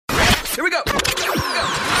Here we go.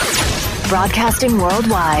 Broadcasting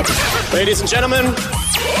worldwide. Ladies and gentlemen,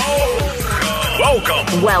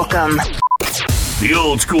 Welcome. The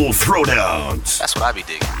old school throwdowns That's what I be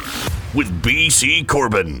digging. with BC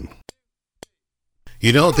Corbin.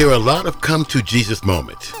 You know, there are a lot of come to Jesus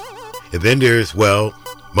moments. And then there's, well,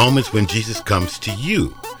 moments when Jesus comes to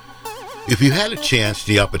you. If you had a chance,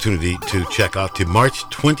 the opportunity to check out the March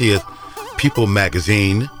 20th People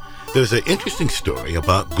magazine, there's an interesting story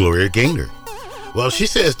about Gloria Gainor. Well, she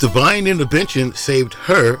says divine intervention saved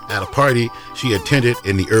her at a party she attended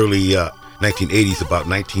in the early 1980s, about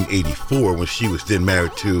 1984, when she was then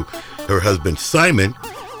married to her husband Simon.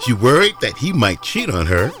 She worried that he might cheat on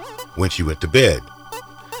her when she went to bed.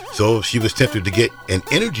 So she was tempted to get an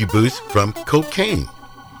energy boost from cocaine.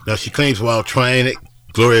 Now, she claims while trying it,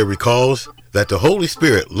 Gloria recalls that the Holy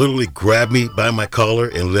Spirit literally grabbed me by my collar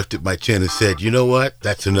and lifted my chin and said, "You know what?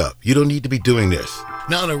 That's enough. You don't need to be doing this."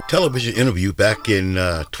 Now, in a television interview back in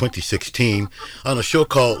 2016 on a show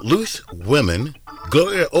called Loose Women,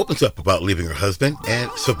 Gloria opens up about leaving her husband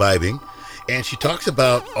and surviving, and she talks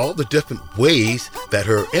about all the different ways that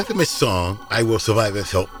her infamous song, I Will Survive,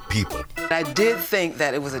 has helped people. I did think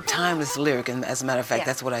that it was a timeless lyric, and as a matter of fact,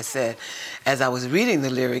 that's what I said. As I was reading the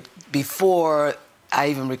lyric, before I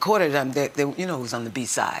even recorded it, it was on the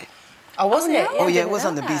B-side. Oh, wasn't it? Oh, yeah, it was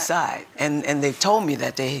on the B-side. And they told me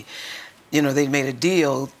that they made a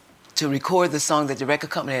deal to record the song that the record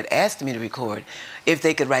company had asked me to record if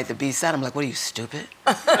they could write the B-side. I'm like, what are you, stupid?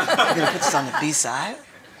 You're going to put this on the B-side?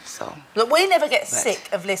 So. Look, we never get sick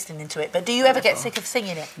of listening to it, but do you ever get sick of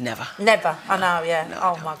singing it? Never. Never, I know, yeah. No,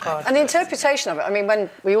 oh, my God. And the interpretation of it, I mean, when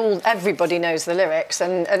everybody knows the lyrics,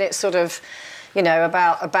 and it's sort of,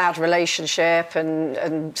 about a bad relationship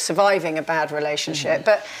and surviving a bad relationship.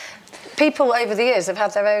 But people over the years have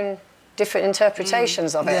had their own different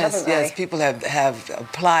interpretations of it, haven't they? Yes, people have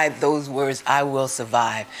applied those words, I will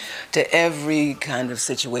survive, to every kind of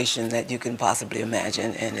situation that you can possibly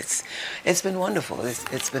imagine. And it's been wonderful.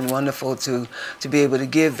 It's been wonderful to be able to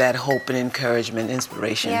give that hope and encouragement,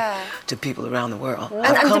 inspiration to people around the world.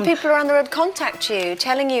 And do people around the world contact you,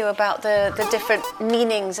 telling you about the different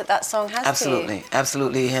meanings that song has to you?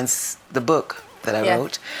 Absolutely. Hence the book that I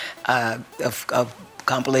wrote, a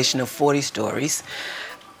compilation of 40 stories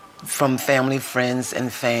from family, friends,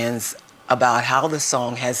 and fans about how the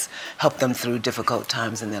song has helped them through difficult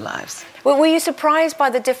times in their lives. Well, were you surprised by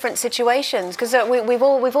the different situations? Because we've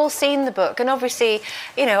all seen the book, and obviously,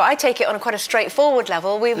 I take it on quite a straightforward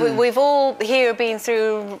level. We've all here been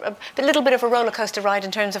through a little bit of a roller coaster ride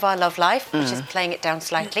in terms of our love life, which is playing it down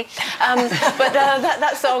slightly. But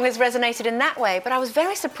that song has resonated in that way. But I was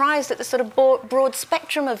very surprised at the sort of broad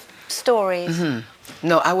spectrum of stories.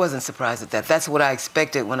 No, I wasn't surprised at that. That's what I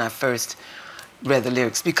expected when I first read the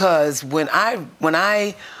lyrics, because when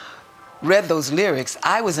I read those lyrics,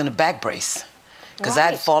 I was in a back brace because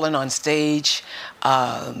I'd fallen on stage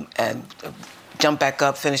and jumped back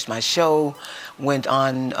up, finished my show, went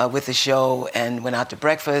on with the show, and went out to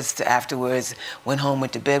breakfast afterwards, went home,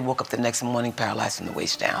 went to bed, woke up the next morning paralyzed from the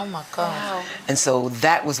waist down. Oh, my God. Wow. And so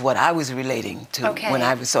that was what I was relating to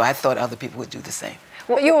so I thought other people would do the same.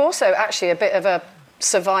 Well, you're also actually a bit of a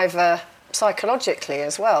survivor psychologically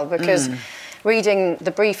as well, because reading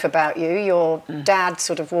the brief about you, your dad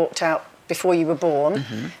sort of walked out before you were born,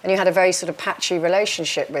 and you had a very sort of patchy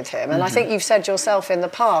relationship with him. And I think you've said yourself in the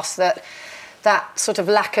past that sort of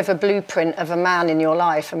lack of a blueprint of a man in your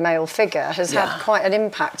life, a male figure, has had quite an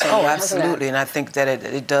impact on you, absolutely. hasn't it? And I think that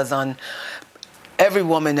it does on every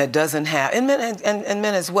woman that doesn't have, and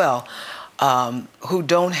men as well, who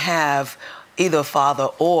don't have either a father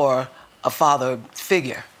or a father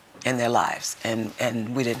figure in their lives,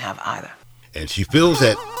 and we didn't have either. And she feels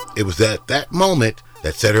that it was at that moment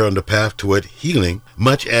that set her on the path toward healing,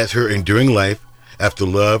 much as her enduring life after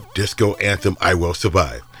Love disco anthem I Will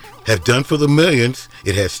Survive have done for the millions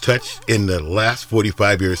it has touched in the last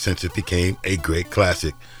 45 years since it became a great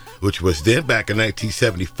classic, which was then back in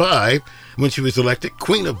 1975 when she was elected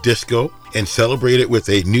Queen of Disco and celebrated with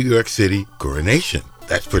a New York City coronation.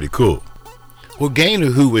 That's pretty cool. Well, Gaynor,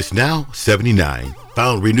 who is now 79,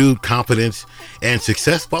 found renewed confidence and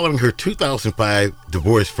success following her 2005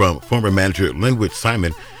 divorce from former manager Linwood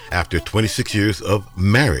Simon after 26 years of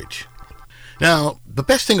marriage. Now, the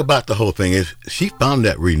best thing about the whole thing is she found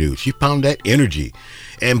that renewed, she found that energy,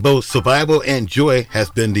 and both survival and joy has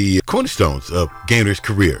been the cornerstones of Gaynor's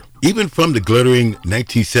career. Even from the glittering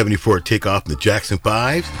 1974 takeoff in the Jackson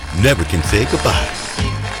 5s, Never Can Say Goodbye.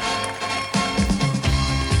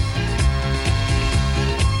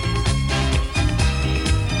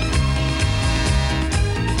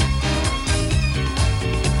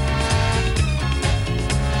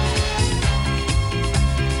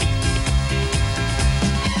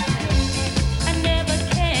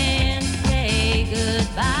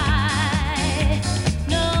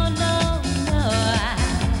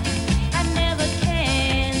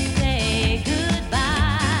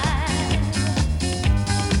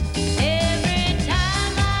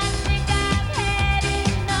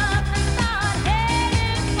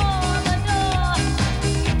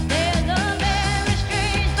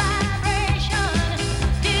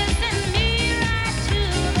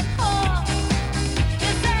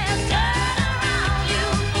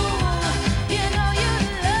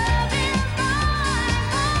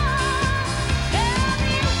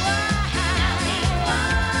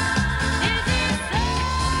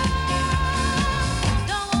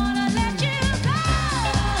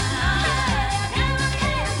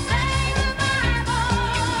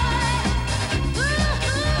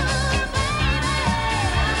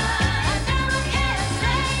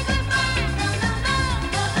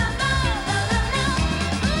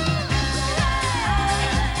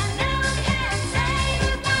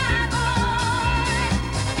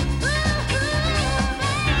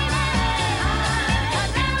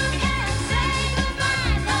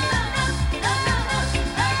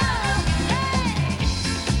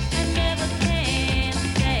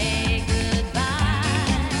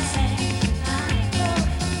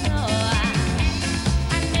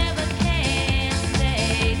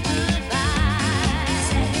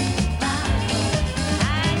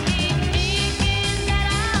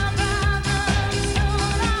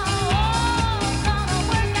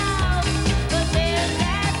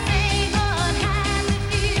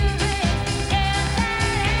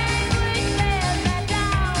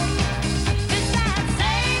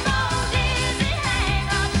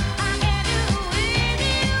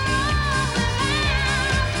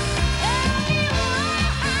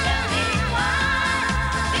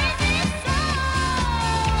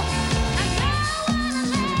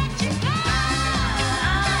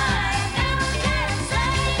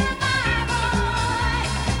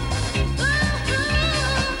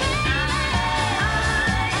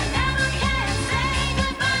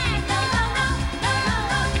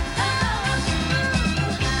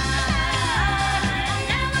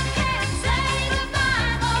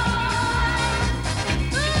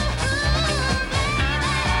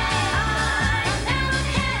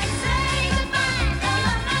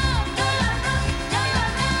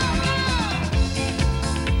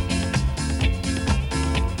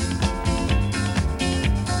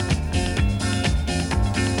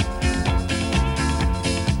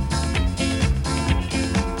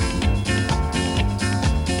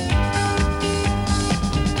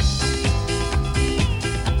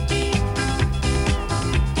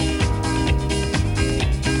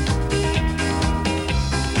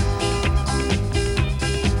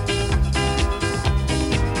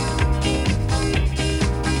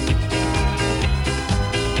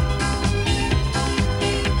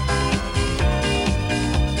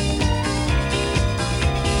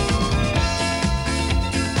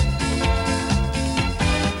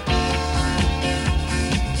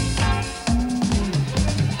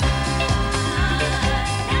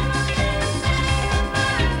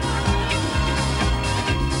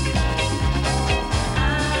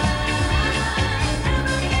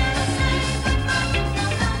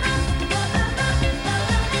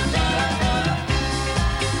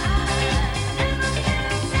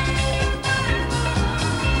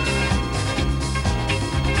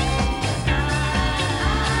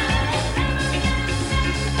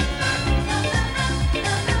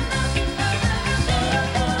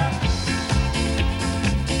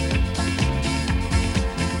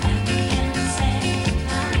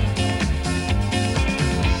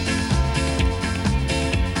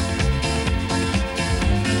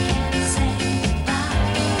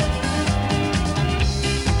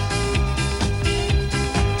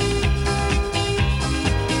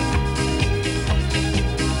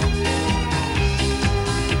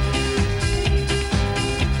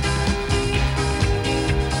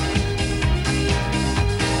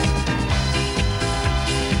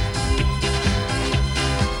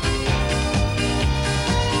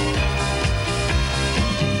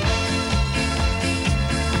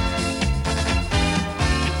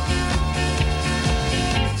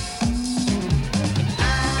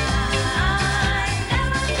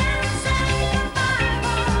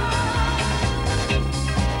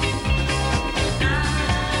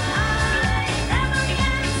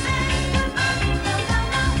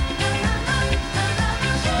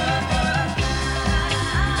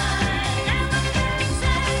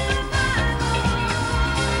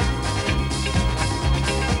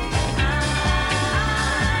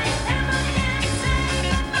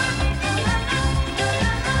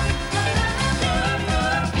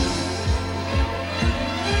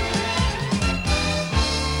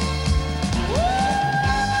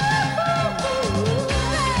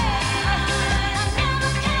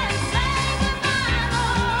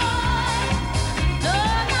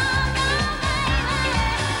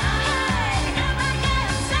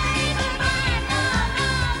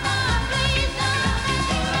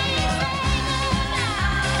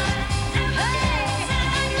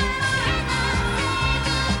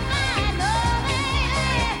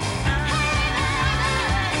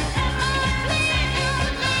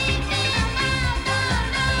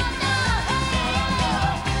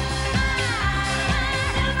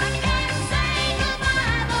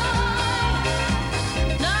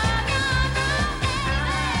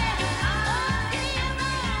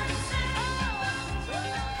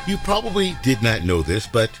 You probably did not know this,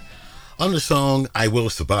 but on the song I Will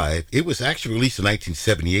Survive, it was actually released in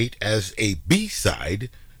 1978 as a B-side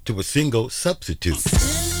to a single Substitute.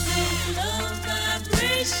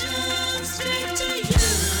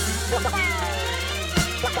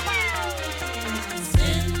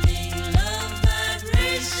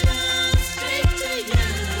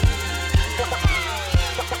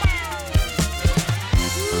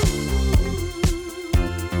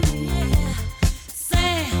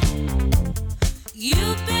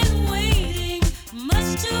 You've been waiting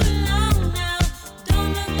much too long now.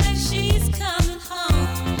 Don't look like she's coming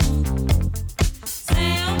home. Say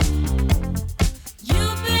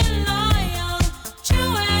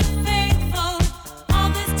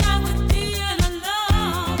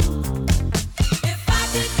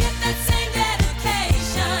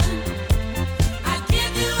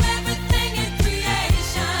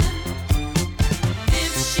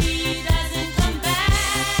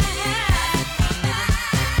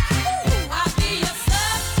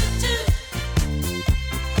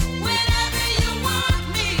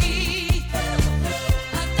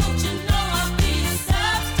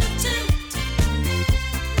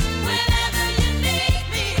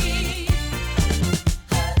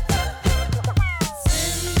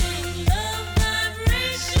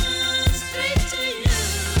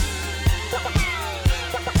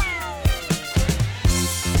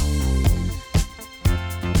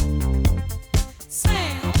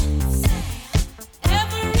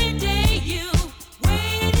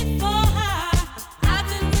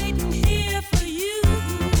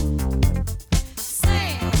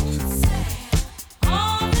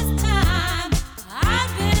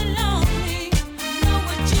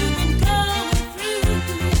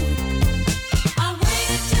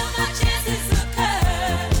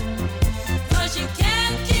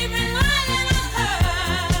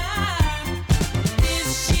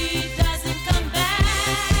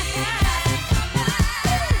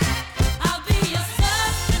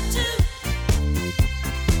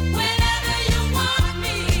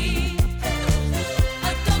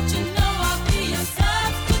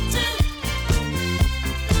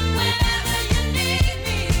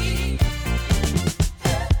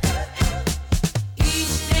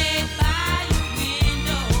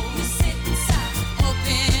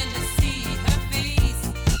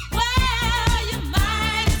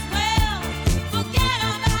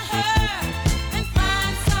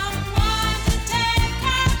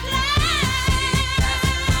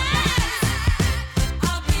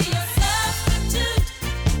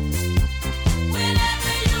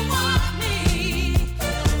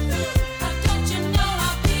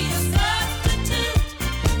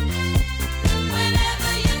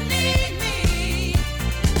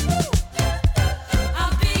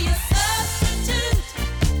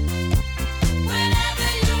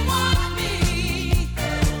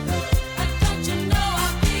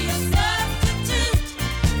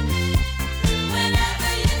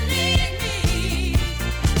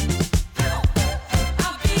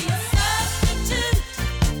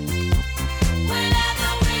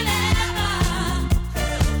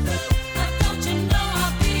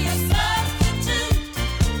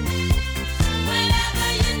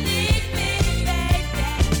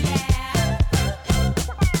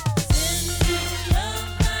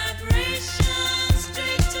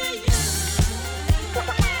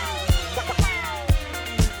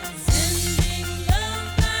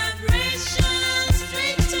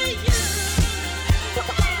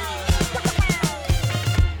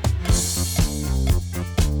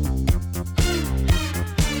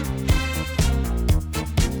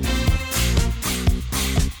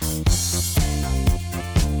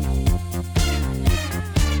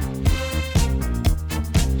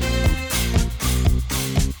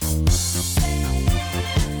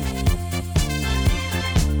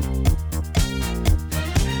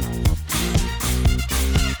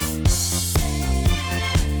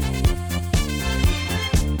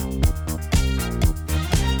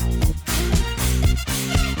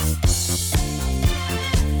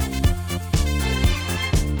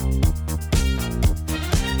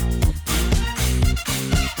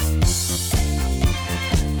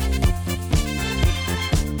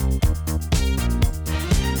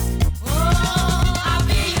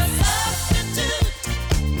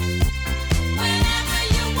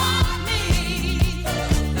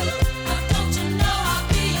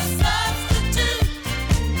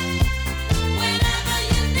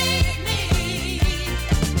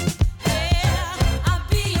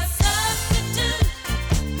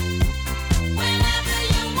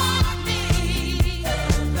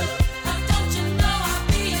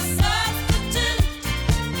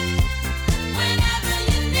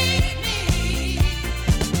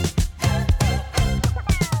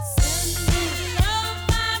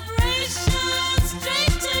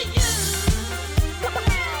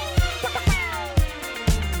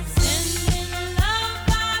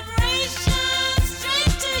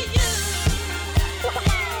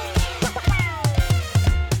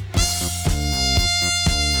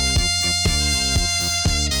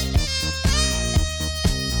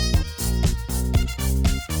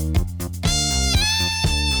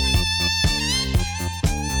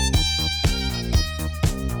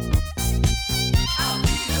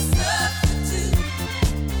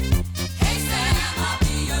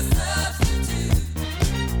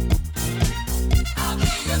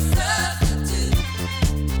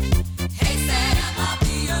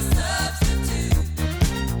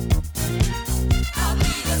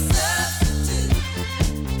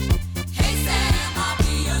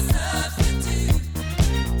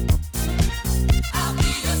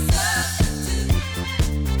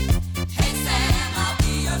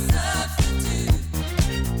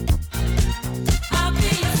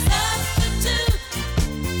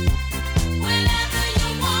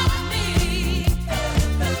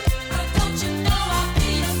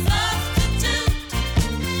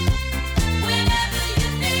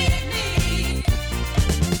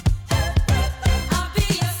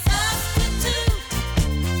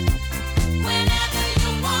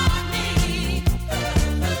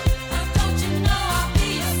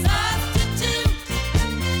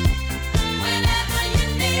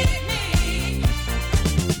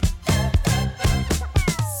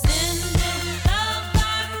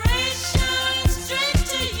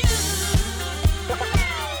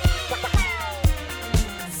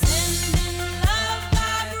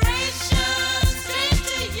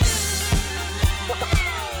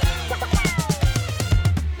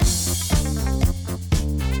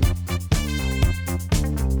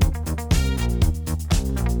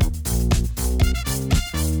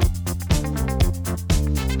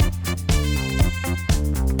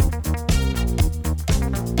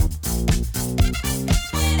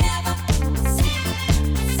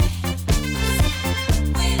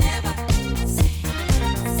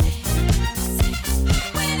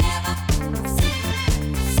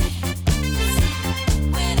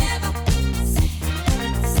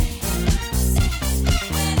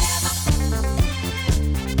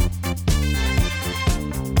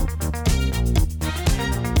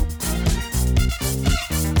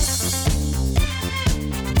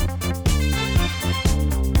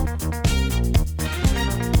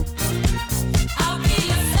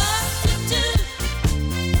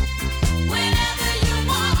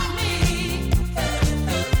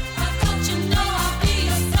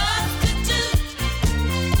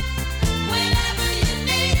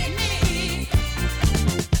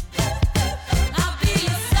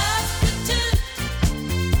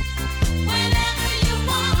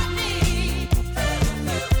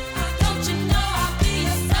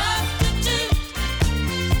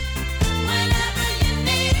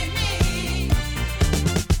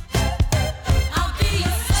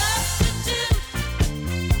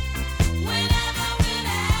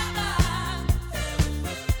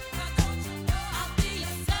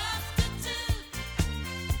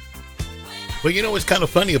Well, you know what's kind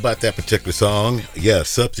of funny about that particular song? Yeah,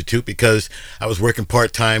 Substitute, because I was working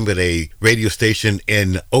part-time at a radio station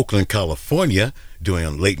in Oakland, California, doing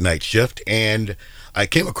a late night shift, and I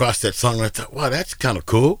came across that song and I thought, wow, that's kind of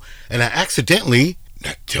cool. And I accidentally,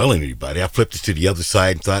 not telling anybody, I flipped it to the other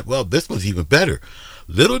side and thought, well, this one's even better.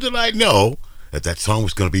 Little did I know that that song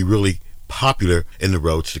was going to be really popular in the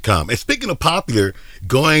roads to come. And speaking of popular,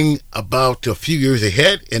 going about a few years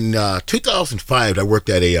ahead, in 2005, I worked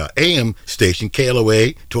at a AM station,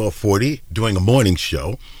 KLOA 1240, doing a morning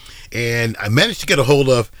show. And I managed to get a hold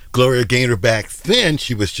of Gloria Gainor back then.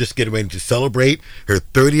 She was just getting ready to celebrate her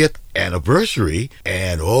 30th anniversary.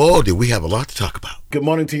 And oh, did we have a lot to talk about. Good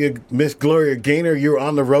morning to you, Miss Gloria Gainor. You're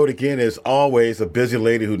on the road again, as always, a busy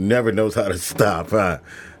lady who never knows how to stop, huh?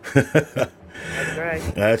 That's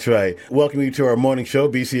right. That's right. Welcome you to our morning show,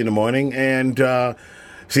 BC in the Morning. And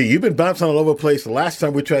see, you've been bouncing all over the place. The last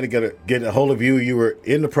time we tried to get a hold of you, you were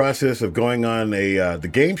in the process of going on the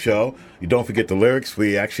game show. You don't forget the lyrics.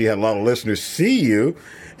 We actually had a lot of listeners see you,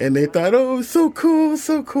 and they thought, oh, so cool,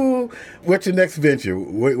 so cool. What's your next venture?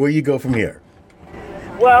 Where you go from here?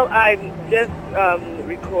 Well, I just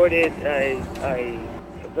recorded a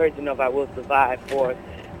version of I Will Survive for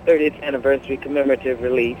 30th anniversary commemorative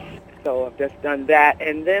release. So I've just done that,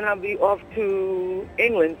 and then I'll be off to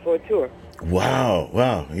England for a tour. Wow.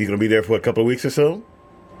 You going to be there for a couple of weeks or so?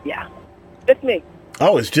 Yeah, just me.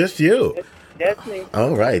 Oh, it's just you. That's me.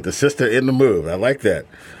 All right, the sister in the move. I like that.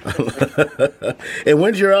 And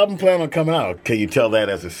when's your album plan on coming out? Can you tell that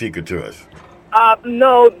as a secret to us?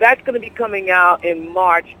 No, that's going to be coming out in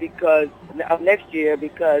March of next year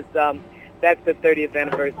because that's the 30th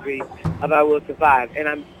anniversary of I Will Survive,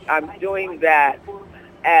 and I'm doing that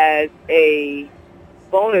as a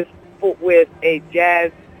bonus with a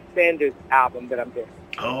jazz standards album that I'm doing.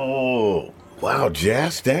 Oh, wow,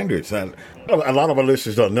 jazz standards. And a lot of our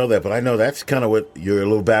listeners don't know that, but I know that's kind of what your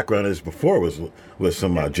little background is before was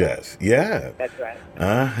some jazz. Yeah. That's right.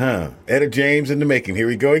 Uh-huh. Etta James in the making. Here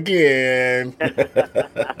we go again.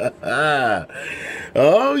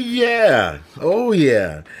 Oh, yeah.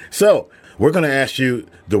 So we're going to ask you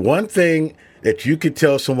the one thing that you could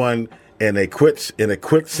tell someone in a quick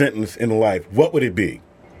sentence in life. What would it be?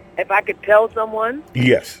 If I could tell someone?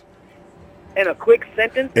 Yes. In a quick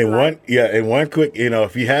sentence? In one quick,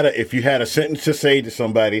 if you had a sentence to say to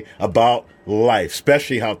somebody about life,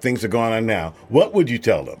 especially how things are going on now, what would you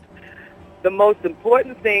tell them? The most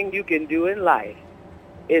important thing you can do in life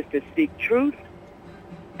is to seek truth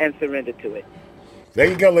and surrender to it. There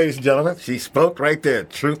you go, ladies and gentlemen. She spoke right there.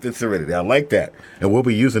 Truth and serenity. I like that. And we'll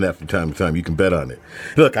be using that from time to time. You can bet on it.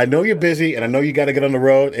 Look, I know you're busy, and I know you got to get on the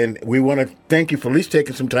road, and we want to thank you for at least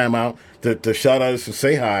taking some time out to shout out us and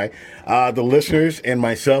say hi. The listeners and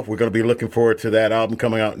myself, we're going to be looking forward to that album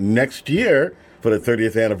coming out next year for the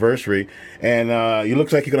 30th anniversary. And it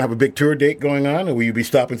looks like you're going to have a big tour date going on, and will you be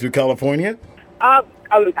stopping through California?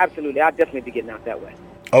 Absolutely. I'll definitely be getting out that way.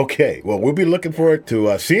 Okay, well, we'll be looking forward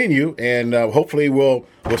to seeing you, and hopefully we'll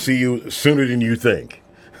see you sooner than you think.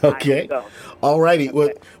 Okay? All righty. Okay. Well,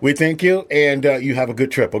 we thank you, and you have a good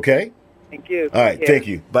trip, okay? Thank you. All right, thank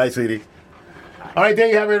you. Bye, sweetie. All right, there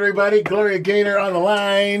you have it, everybody. Gloria Gainor on the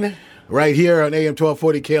line right here on AM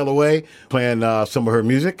 1240 KLOA, playing some of her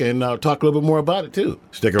music, and talk a little bit more about it, too.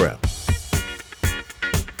 Stick around.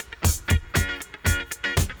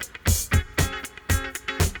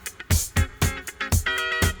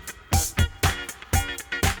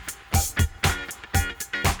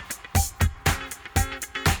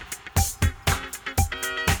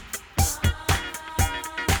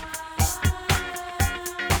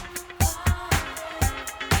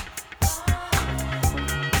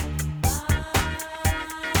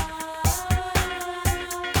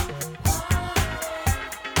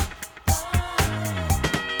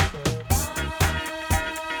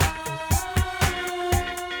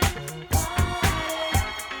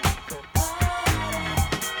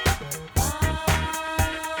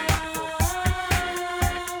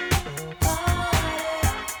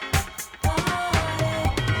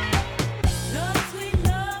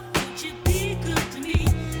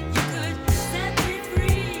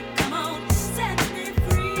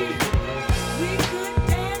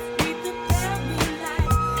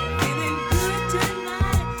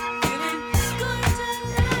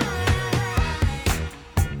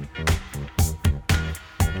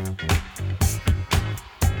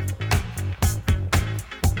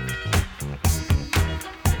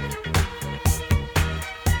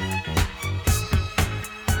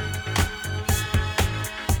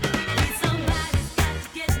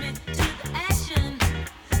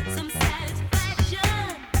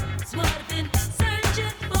 What I've been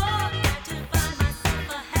searching for, got to find myself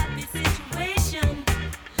a happy situation.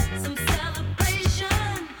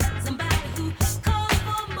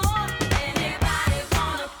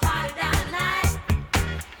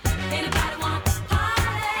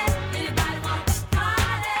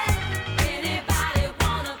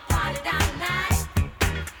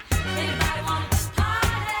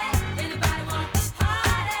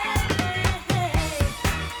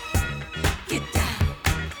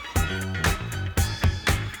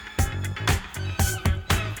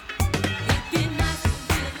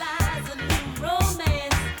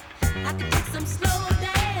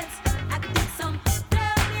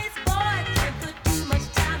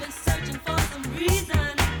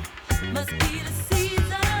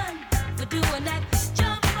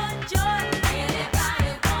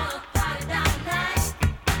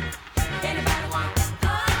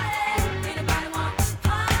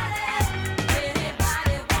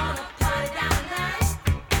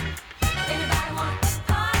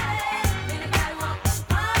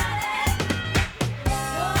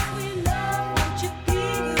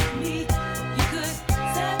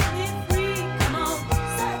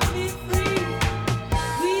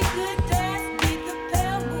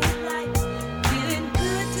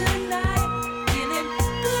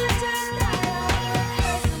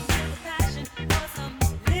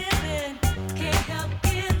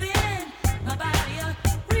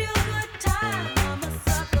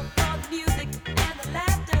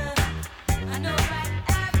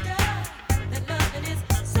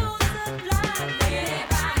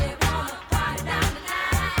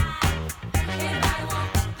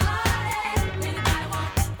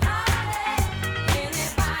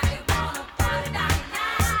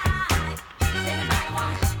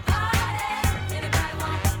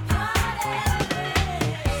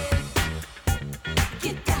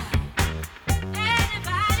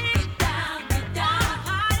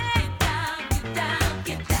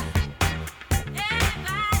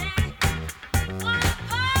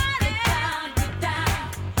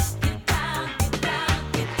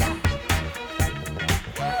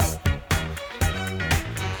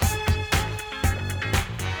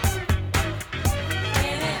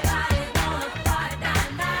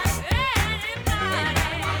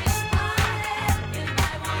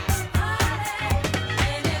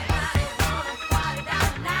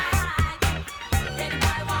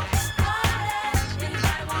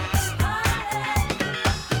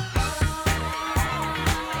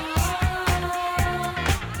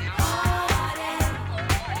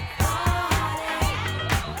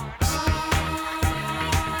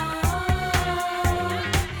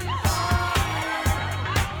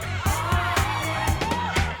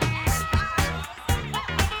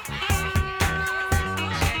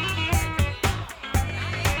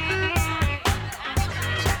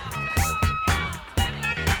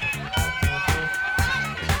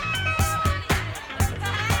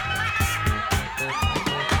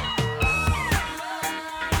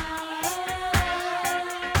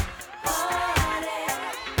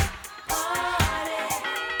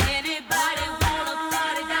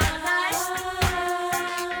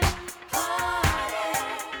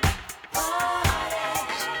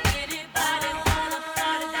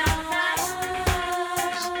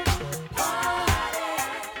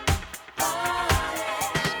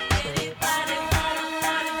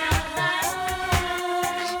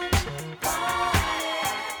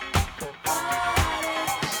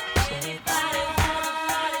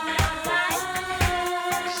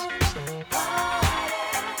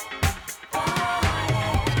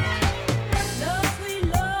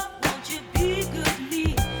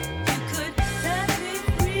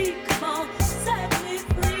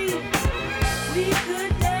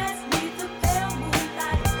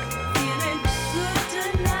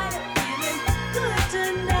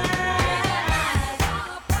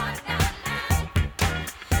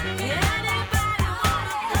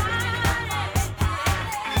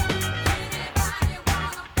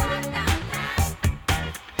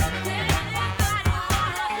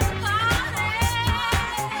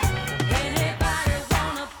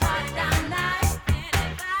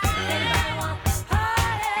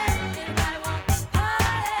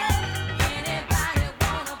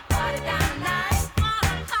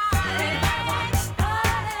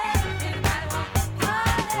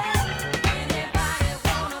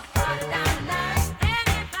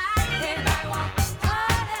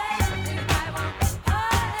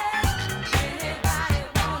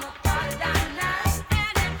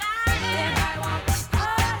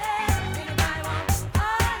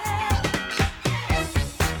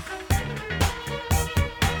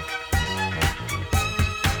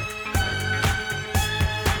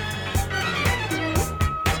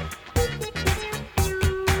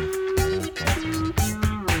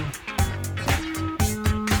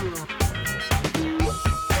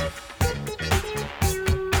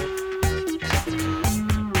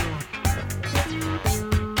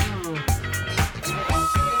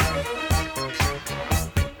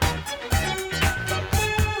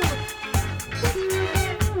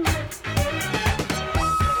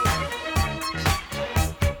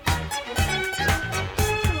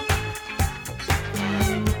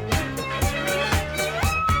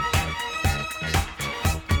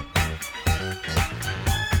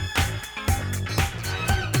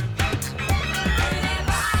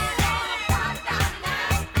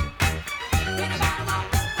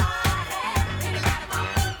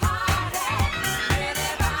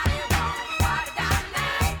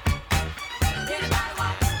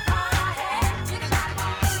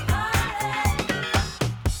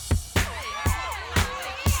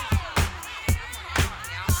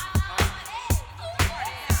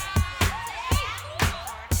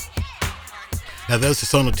 Now, that's a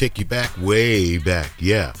song to take you back, way back.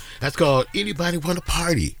 Yeah. That's called Anybody Want to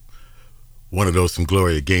Party? One of those from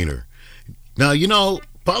Gloria Gaynor. Now,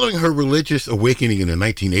 following her religious awakening in the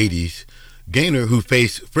 1980s, Gaynor, who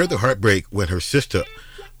faced further heartbreak when her sister,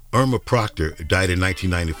 Irma Proctor, died in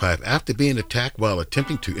 1995 after being attacked while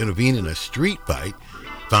attempting to intervene in a street fight,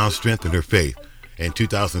 found strength in her faith. In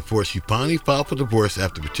 2004, she finally filed for divorce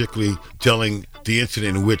after particularly telling the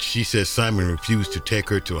incident in which she says Simon refused to take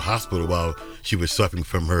her to a hospital while she was suffering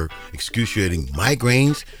from her excruciating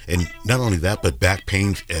migraines, and not only that, but back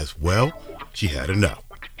pains as well. She had enough.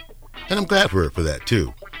 And I'm glad for her for that,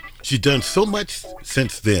 too. She's done so much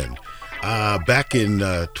since then. Back in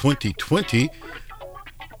 2020,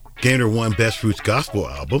 Gaynor won Best Fruits Gospel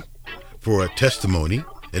Album for a Testimony,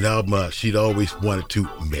 an album she'd always wanted to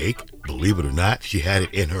make. Believe it or not, she had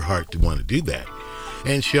it in her heart to want to do that.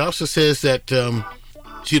 And she also says that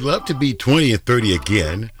she'd love to be 20 and 30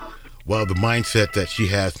 again, while the mindset that she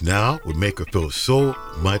has now would make her feel so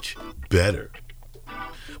much better.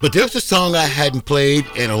 But there's a song I hadn't played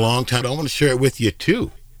in a long time. I want to share it with you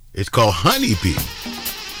too. It's called Honeybee.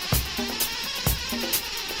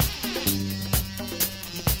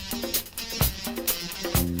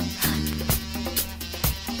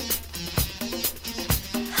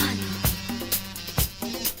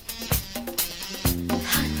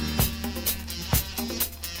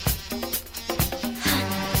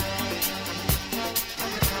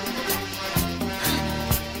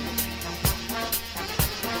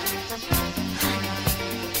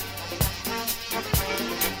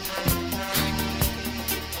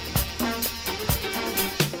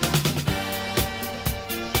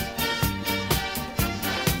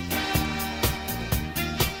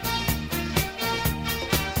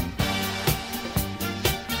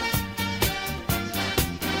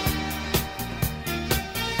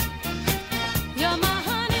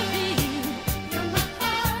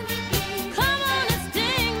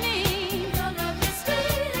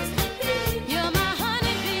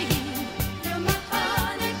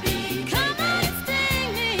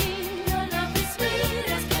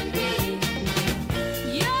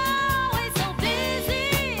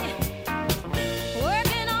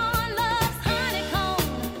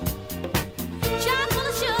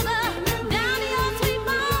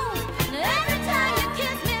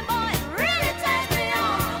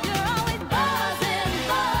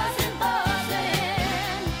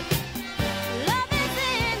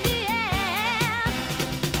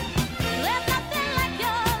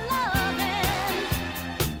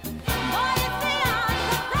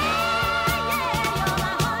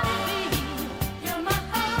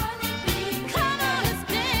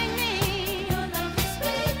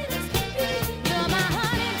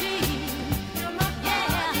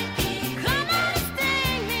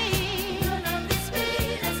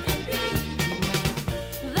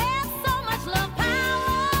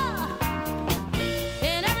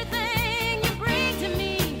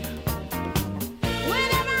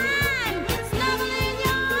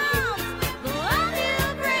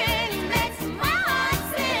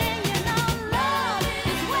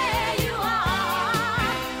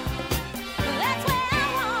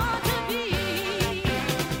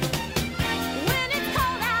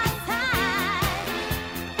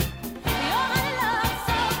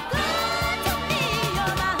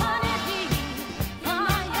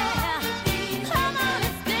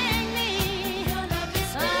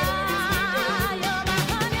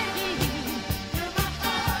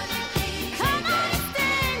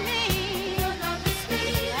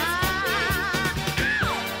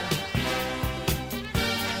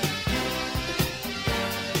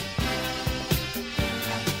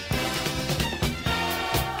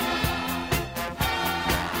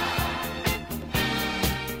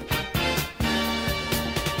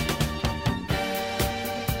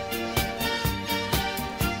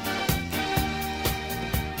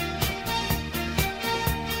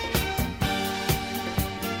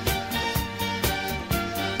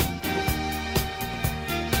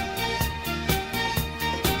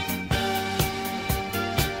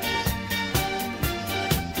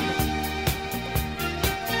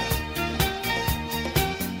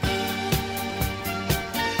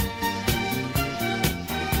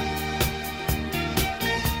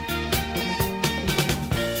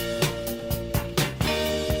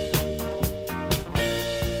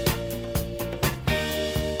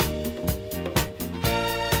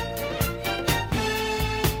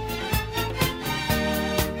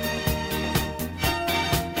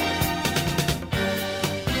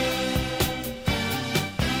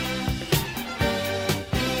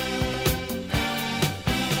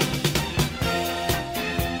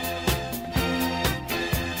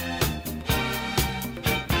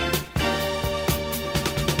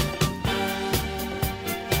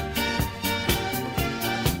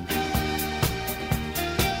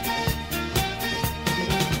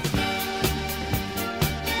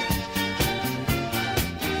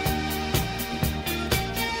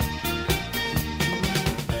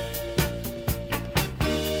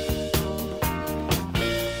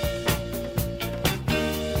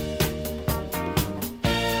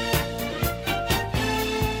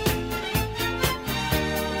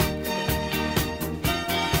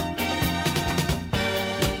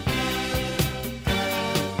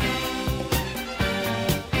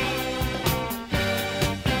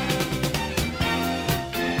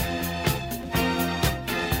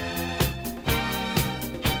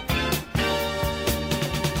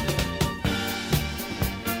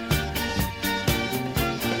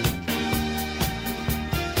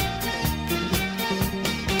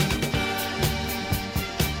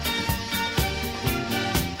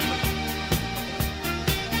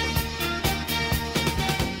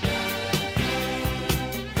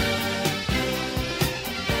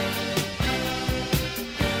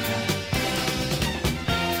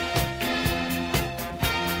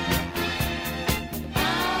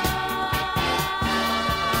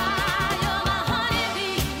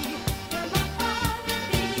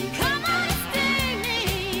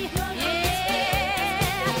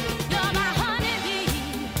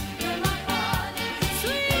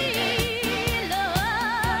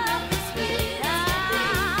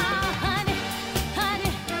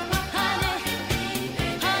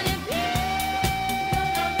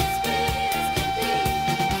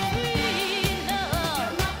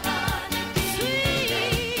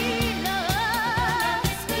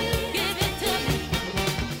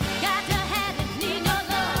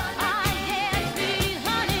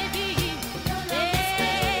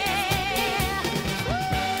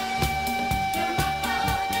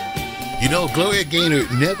 Gloria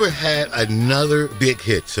Gaynor never had another big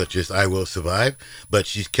hit such as I Will Survive, but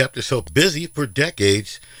she's kept herself busy for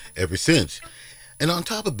decades ever since. And on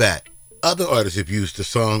top of that, other artists have used the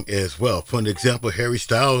song as well. For an example, Harry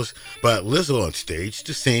Styles brought Lizzo on stage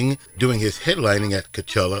to sing during his headlining at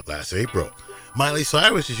Coachella last April. Miley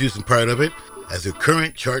Cyrus is using part of it as a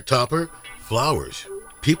current chart topper, Flowers.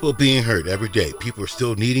 People being hurt every day. People are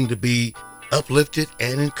still needing to be uplifted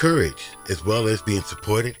and encouraged, as well as being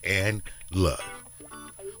supported and loved.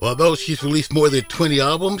 Although she's released more than 20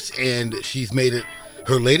 albums and she's made it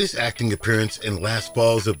her latest acting appearance in last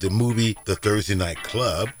falls of the movie The Thursday Night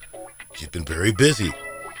Club, she's been very busy.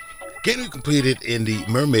 Gaynor competed in The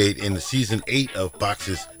Mermaid in the season 8 of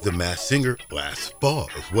Fox's The Masked Singer last fall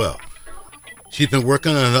as well. She's been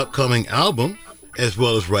working on an upcoming album, as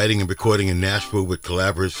well as writing and recording in Nashville with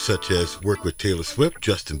collaborators such as work with Taylor Swift,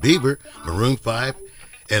 Justin Bieber, Maroon 5,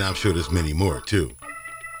 and I'm sure there's many more too.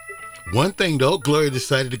 One thing though, Gloria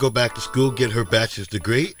decided to go back to school, get her bachelor's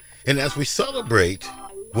degree, and as we celebrate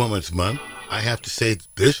Women's Month, I have to say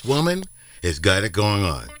this woman has got it going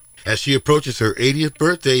on. As she approaches her 80th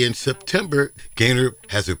birthday in September, Gaynor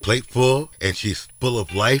has her plate full and she's full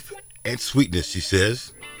of life and sweetness, she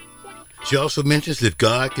says. She also mentions, if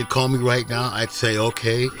God could call me right now, I'd say,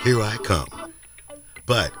 okay, here I come.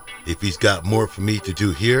 But if he's got more for me to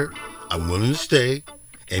do here, I'm willing to stay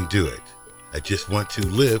and do it. I just want to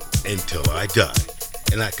live until I die.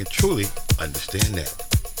 And I can truly understand that.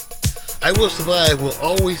 I Will Survive will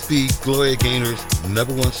always be Gloria Gaynor's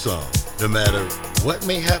 #1 song. No matter what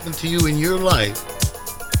may happen to you in your life,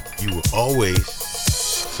 you will always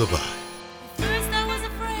survive. First I was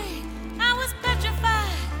afraid, I was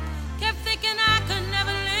petrified. Kept thinking I could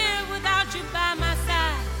never live without you by my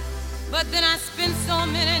side. But then I spent so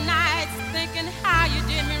many nights thinking how you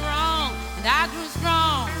did me wrong. And I grew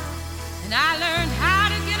strong, and I learned how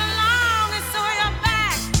to get along. And so you're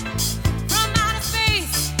back from outer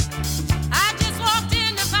space. I just walked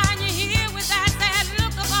in to find you here with that sad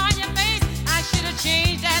look upon your face. I should have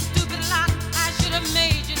changed that stupid lock. I should have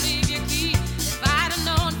made you leave your key. If I'd have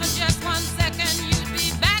known for just 1 second you'd be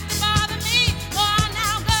back to bother me. Oh,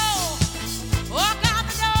 now go, walk out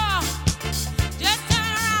the door. Just turn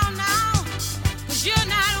around now, 'cause you're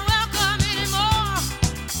not welcome anymore.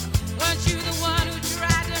 Weren't you the one who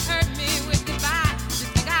tried to hurt me with goodbye?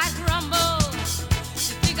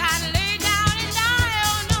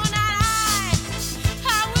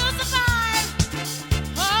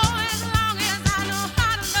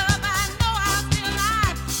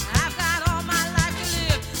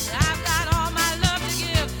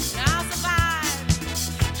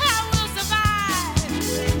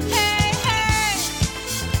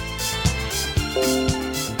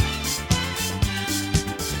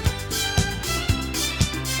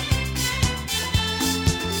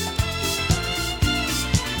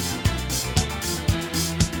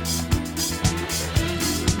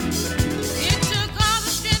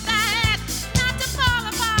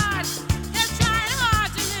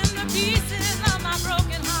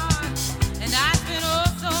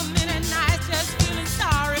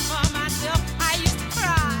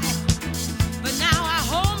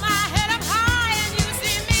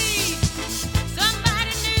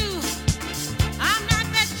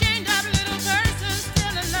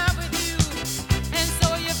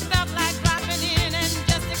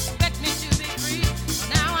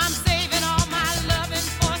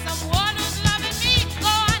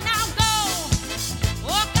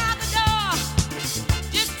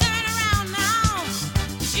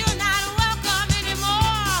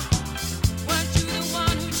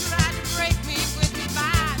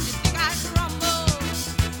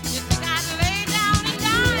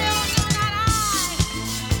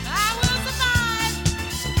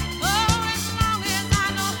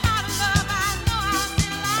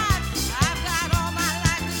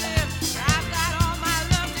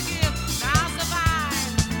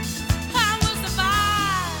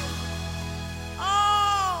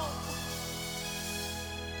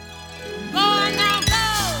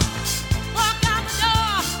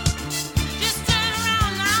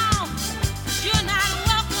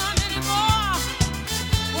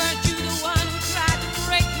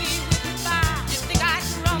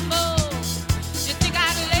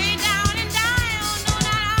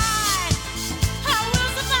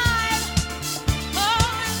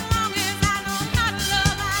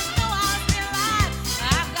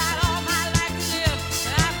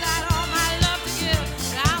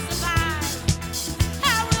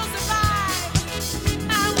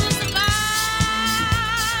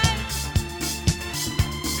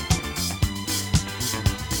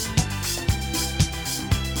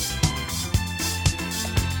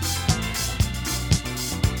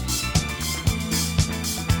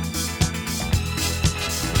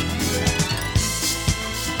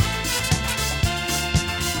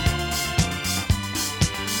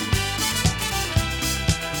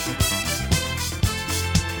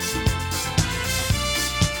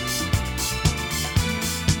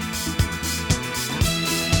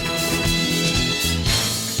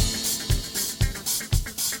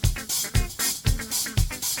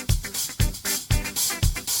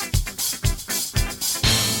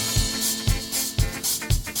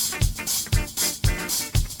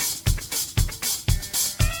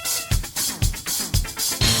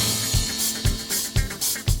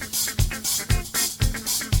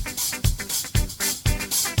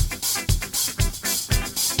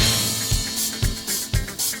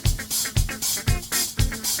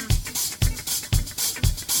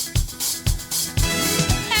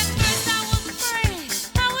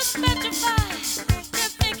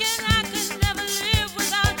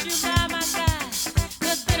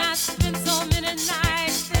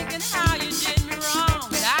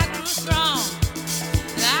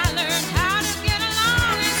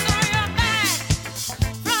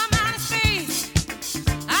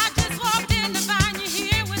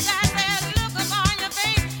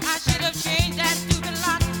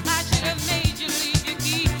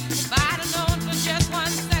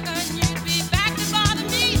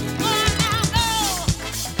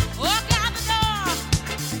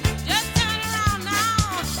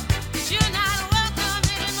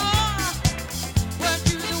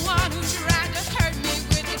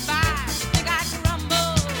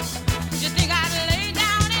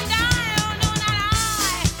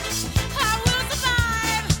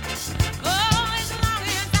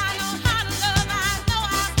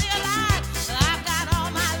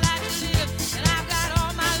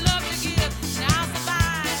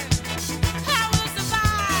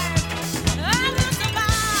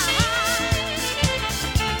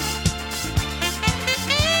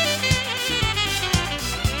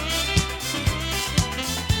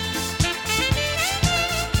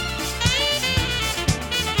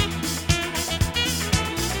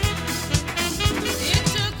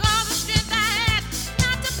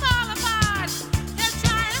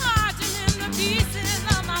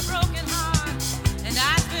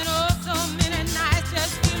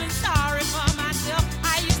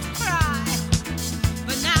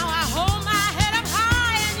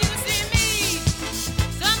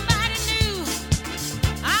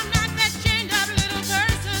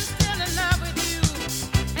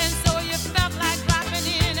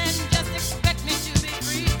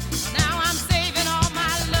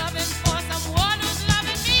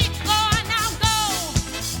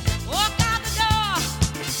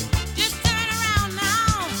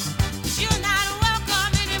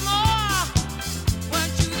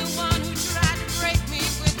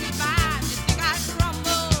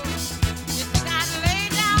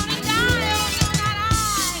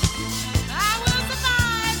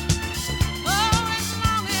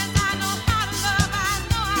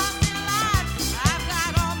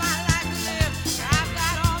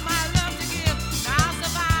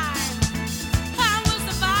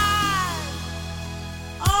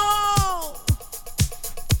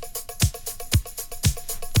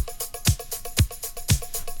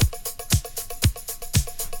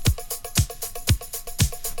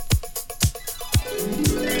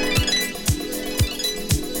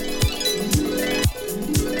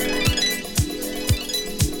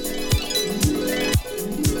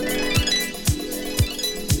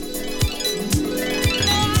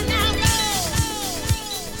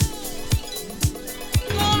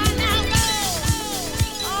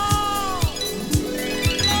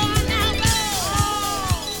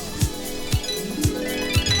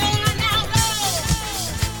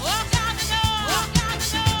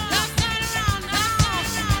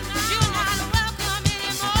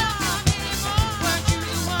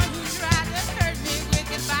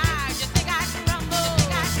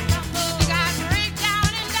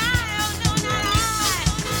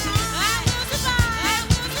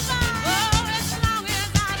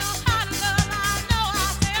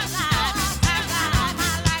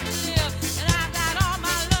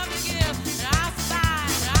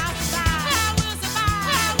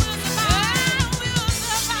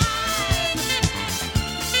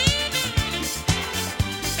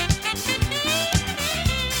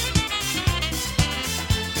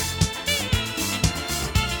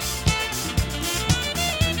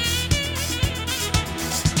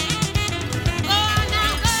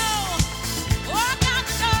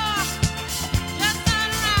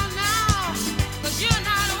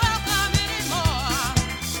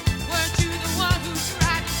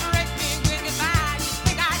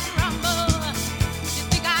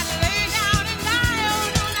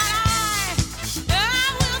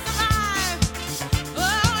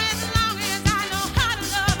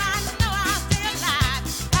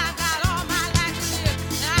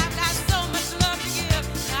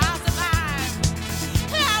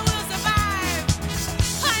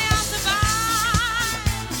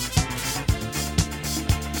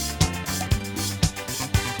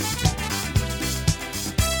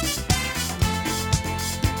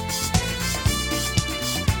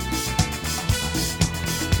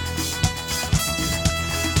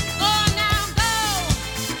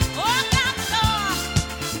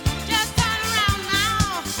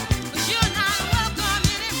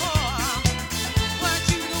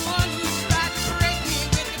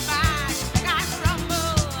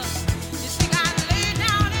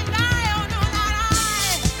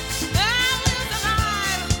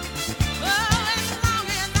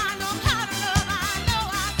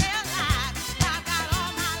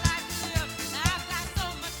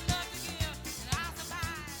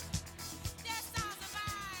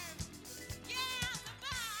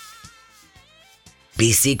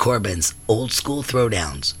 BC Corbin's Old School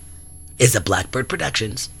Throwdowns is a Blackbird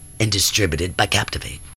Productions and distributed by Captivate.